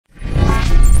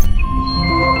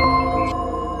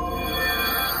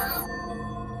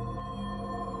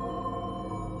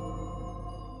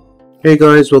Hey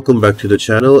guys, welcome back to the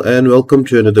channel and welcome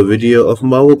to another video of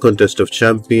Marvel Contest of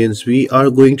Champions. We are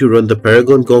going to run the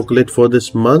Paragon Gauntlet for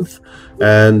this month,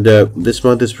 and this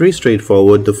month is pretty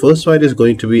straightforward. The first fight is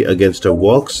going to be against a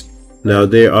Vox. Now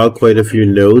there are quite a few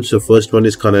nodes. The first one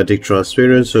is Kinetic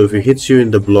Transference, so if he hits you in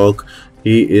the block,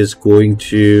 he is going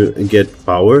to get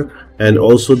power, and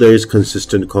also there is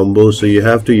consistent combos, so you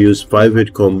have to use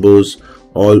 5-hit combos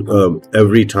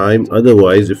every time.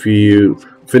 Otherwise, if you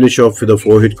finish off with a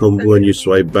 4-hit combo and you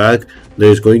swipe back,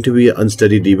 there's going to be an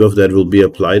unsteady debuff that will be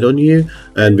applied on you,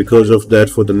 and because of that,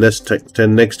 for the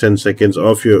next 10 seconds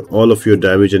all of your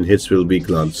damage and hits will be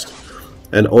glanced.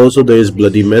 And also there is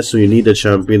Bloody Mess, so you need a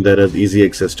champion that has easy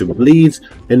access to bleeds.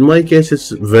 In my case it's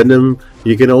Venom.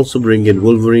 You can also bring in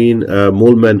Wolverine,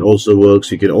 Mole Man also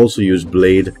works. You can also use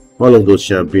Blade. All of those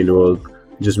champions work.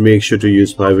 Just make sure to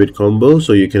use 5-hit combo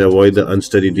so you can avoid the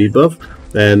unsteady debuff,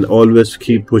 and always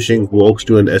keep pushing Vox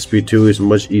to an SP2 is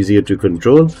much easier to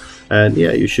control. And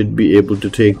yeah, you should be able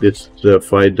to take this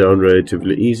fight down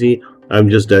relatively easy. I'm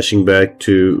just dashing back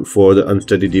for the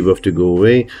unsteady debuff to go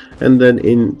away, and then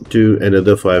into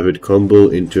another 5-hit combo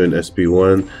into an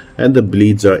SP1, and the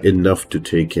bleeds are enough to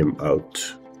take him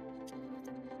out.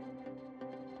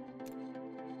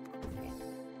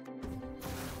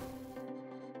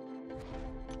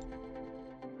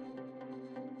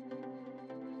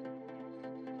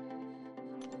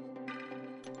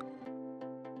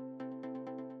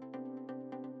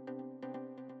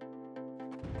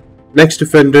 Next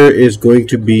defender is going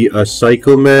to be a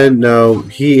Psycho Man. Now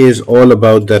he is all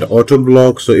about that auto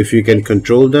block, so if you can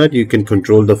control that, you can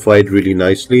control the fight really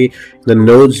nicely. The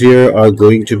nodes here are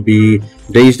going to be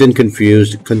Dazed and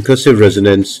Confused, Concussive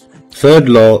Resonance, Third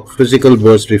Law, Physical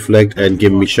Burst Reflect, and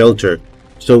Give Me Shelter.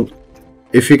 So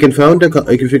if you can find a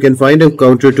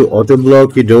counter to auto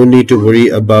block, you don't need to worry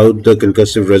about the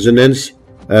Concussive Resonance.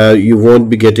 You won't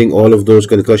be getting all of those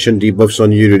concussion debuffs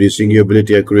on you, reducing your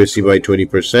ability accuracy by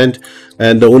 20%.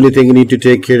 And the only thing you need to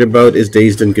take care about is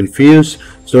Dazed and Confused.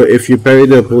 So if you parry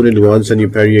the opponent once and you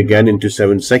parry again into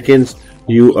 7 seconds,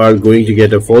 you are going to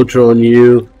get a falter on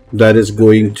you that is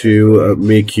going to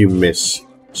make you miss.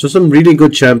 So some really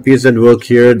good champions that work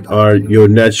here are your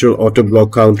natural auto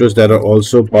block counters that are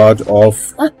also part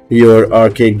of your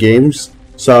arcade games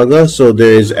saga. So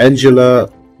there is Angela.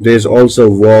 There's also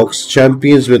Vox.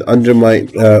 Champions with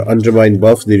undermine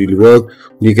buff, they really work.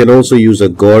 You can also use a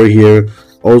Gore here.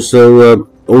 Also,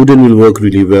 Odin will work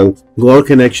really well. Gore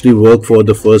can actually work for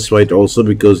the first fight also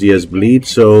because he has bleed.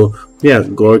 So yeah,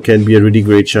 Gore can be a really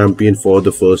great champion for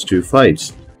the first 2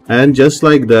 fights. And just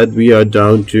like that, we are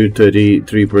down to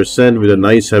 33% with a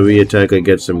nice heavy attack. I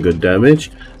get some good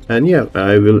damage. And yeah,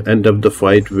 I will end up the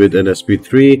fight with an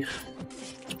SP3.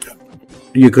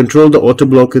 You control the auto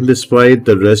block in this fight.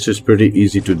 The rest is pretty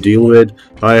easy to deal with.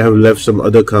 I have left some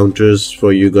other counters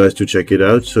for you guys to check it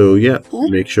out. So yeah,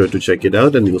 make sure to check it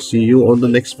out, and we'll see you on the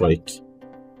next fight.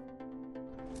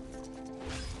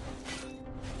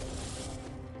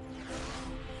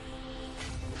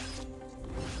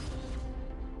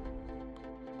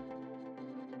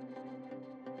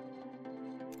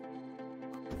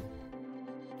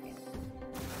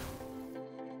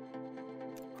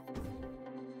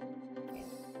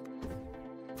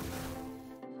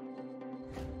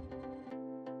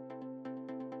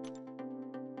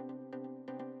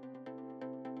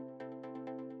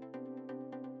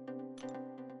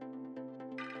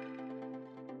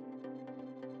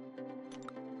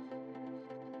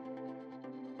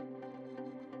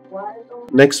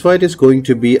 Next fight is going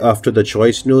to be after the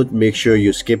choice node. Make sure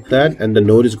you skip that, and the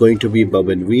node is going to be Bob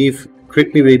and Weave,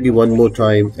 Crit Me Baby One More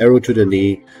Time, Arrow to the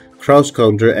Knee, Cross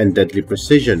Counter, and Deadly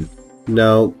Precision.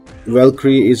 Now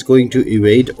Valkyrie is going to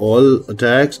evade all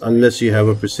attacks unless you have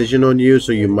a precision on you,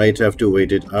 so you might have to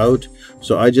wait it out.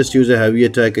 So I just use a heavy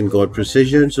attack and got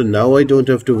precision, so now I don't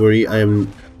have to worry.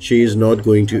 She is not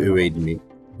going to evade me.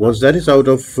 Once that is out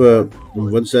of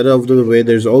the way,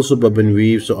 there's also Bob and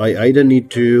Weave, so I either need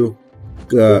to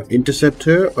intercept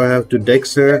her or I have to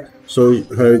dex her, so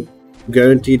her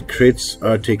guaranteed crits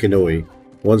are taken away.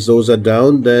 Once those are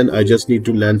down, then I just need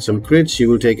to land some crits. She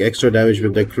will take extra damage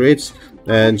with the crits,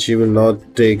 and she will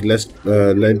not take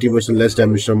 90% less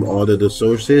damage from all other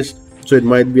sources. So it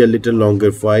might be a little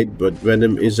longer fight, but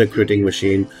Venom is a critting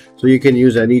machine, so you can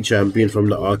use any champion from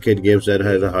the arcade games that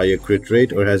has a higher crit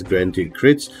rate or has guaranteed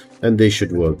crits, and they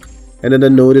should work.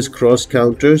 Another node is cross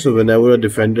counter, so whenever a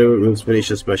defender will finish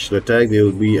a special attack, there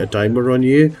will be a timer on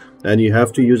you, and you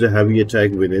have to use a heavy attack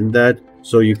within that,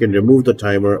 so you can remove the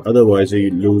timer, otherwise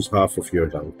you lose half of your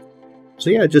health.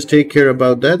 So yeah, just take care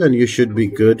about that and you should be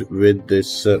good with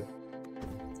this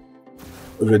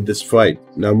fight.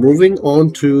 Now moving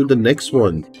on to the next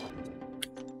one.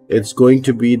 it's going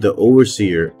to be the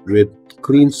Overseer with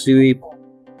Clean Sweep,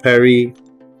 Parry,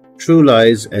 True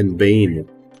Lies, and Bane.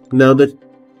 Now the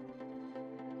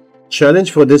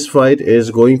challenge for this fight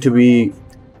is going to be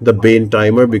the Bane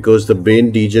timer, because the Bane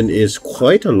degen is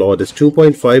quite a lot. It's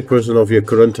 2.5% of your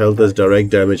current health as direct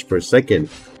damage per second.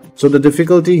 So the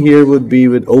difficulty here would be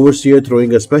with Overseer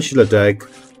throwing a special attack,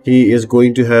 he is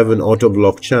going to have an auto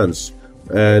block chance,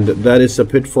 and that is a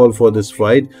pitfall for this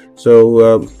fight.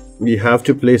 So you have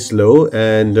to play slow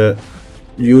and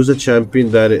use a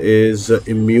champion that is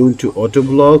immune to auto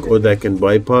block or that can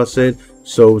bypass it.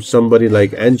 So somebody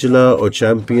like Angela or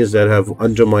champions that have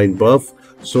undermine buff.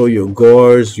 So your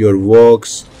Gors, your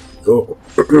Walks,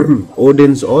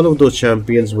 Odins, all of those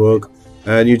champions work,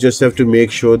 and you just have to make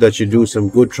sure that you do some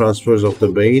good transfers of the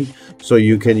Bane, so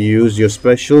you can use your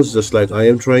specials just like I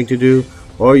am trying to do,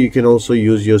 or you can also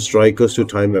use your strikers to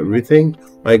time everything.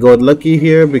 I got lucky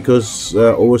here because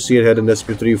Overseer had an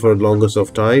SP3 for the longest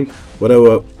of time, but I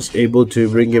was able to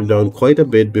bring him down quite a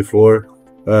bit before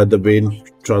the Bane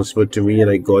transferred to me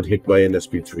and I got hit by an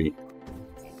SP3.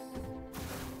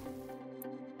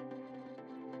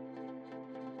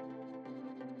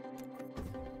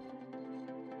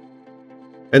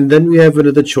 And then we have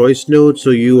another choice node,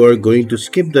 so you are going to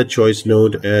skip that choice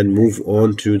node and move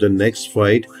on to the next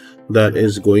fight that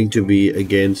is going to be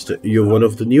against one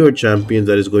of the newer champions,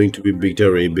 that is going to be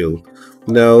Beta Rey Bill.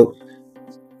 Now,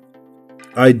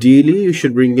 ideally you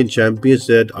should bring in champions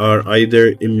that are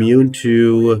either immune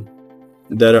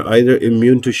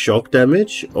to shock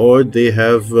damage, or they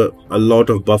have a lot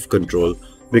of buff control,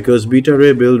 because Beta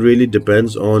Rey Bill really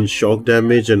depends on shock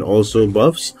damage and also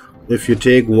buffs. If you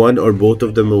take one or both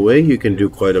of them away, you can do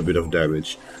quite a bit of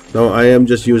damage. Now I am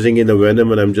just using in the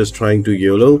Venom and I'm just trying to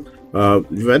YOLO.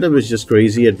 Venom is just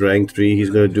crazy at rank 3.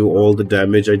 He's going to do all the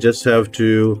damage. I just have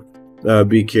to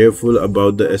be careful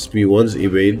about the SP1s,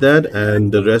 evade that, and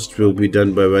the rest will be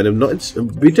done by Venom. No,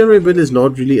 Beta Rey Bill is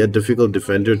not really a difficult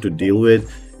defender to deal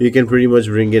with. You can pretty much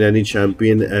bring in any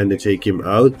champion and take him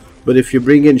out. But if you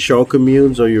bring in shock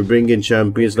immunes, or you bring in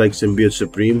champions like Symbiote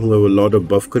Supreme who have a lot of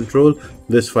buff control,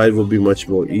 this fight will be much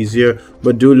more easier.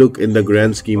 But do look in the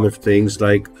grand scheme of things,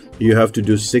 like you have to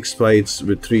do 6 fights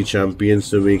with 3 champions,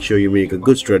 so make sure you make a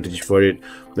good strategy for it.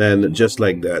 And just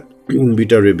like that,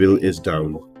 Beta Rey Bill is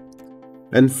down.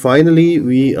 And finally,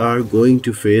 we are going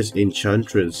to face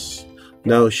Enchantress.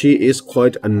 Now, she is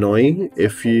quite annoying.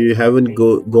 If you haven't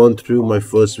gone through my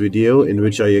first video in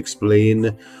which I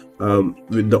explain,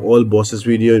 with the all bosses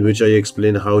video in which I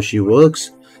explain how she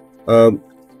works,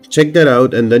 check that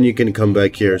out and then you can come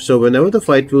back here. So whenever the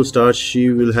fight will start,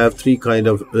 she will have 3 kind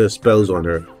of spells on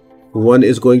her. One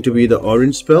is going to be the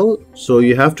orange spell, so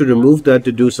you have to remove that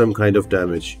to do some kind of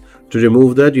damage. To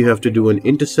remove that, you have to do an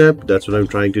intercept. That's what I'm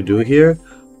trying to do here.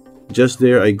 Just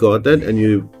there, I got that,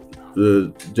 and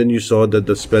then you saw that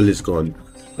the spell is gone.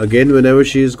 Again, whenever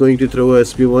she is going to throw a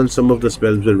SP1, some of the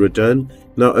spells will return.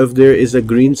 Now, if there is a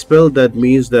green spell, that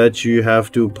means that you have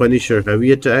to punish her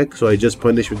heavy attack. So I just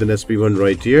punish with an SP1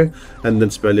 right here, and then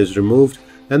spell is removed.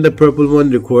 And the purple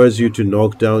one requires you to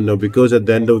knock down. Now, because at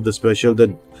the end of the special,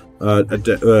 the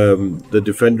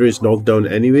defender is knocked down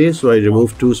anyway, so I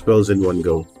remove 2 spells in one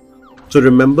go. So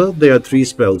remember, there are 3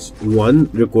 spells. One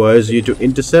requires you to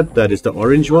intercept, that is the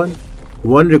orange one.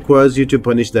 One requires you to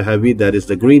punish the heavy, that is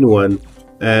the green one.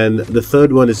 And the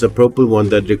third one is a purple one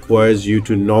that requires you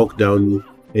to knock down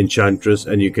Enchantress,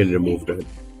 and you can remove that.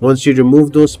 Once you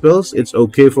remove those spells, it's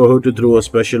okay for her to throw a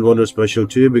special 1 or special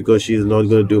 2, because she's not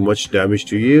going to do much damage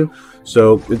to you.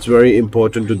 So it's very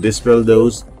important to dispel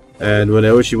those, and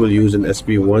whenever she will use an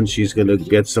SP1, she's going to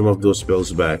get some of those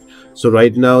spells back. So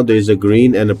right now there's a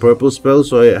green and a purple spell,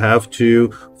 so I have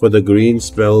to, for the green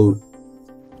spell,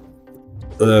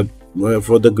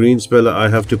 I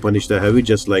have to punish the heavy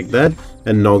just like that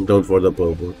and knock down for the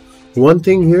purple. One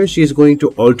thing here, she's going to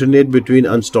alternate between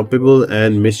unstoppable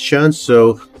and mischance.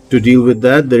 So to deal with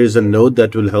that, there is a node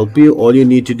that will help you. All you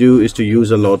need to do is to use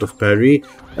a lot of parry.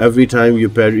 Every time you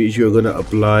parry, you're going to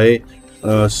apply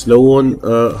slow on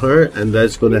her, and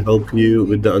that's going to help you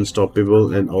with the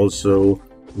unstoppable and also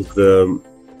the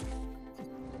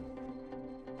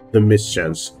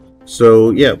mischance. So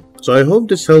yeah, so I hope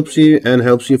this helps you and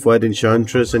helps you fight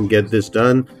Enchantress and get this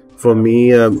done. For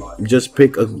me, just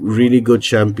pick a really good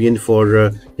champion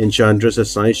for Enchantress, a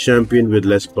science champion with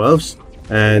less buffs,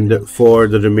 and for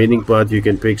the remaining part you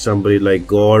can pick somebody like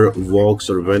Gore, Vox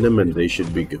or Venom, and they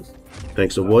should be good.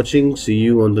 Thanks for watching. See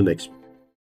you on the next one.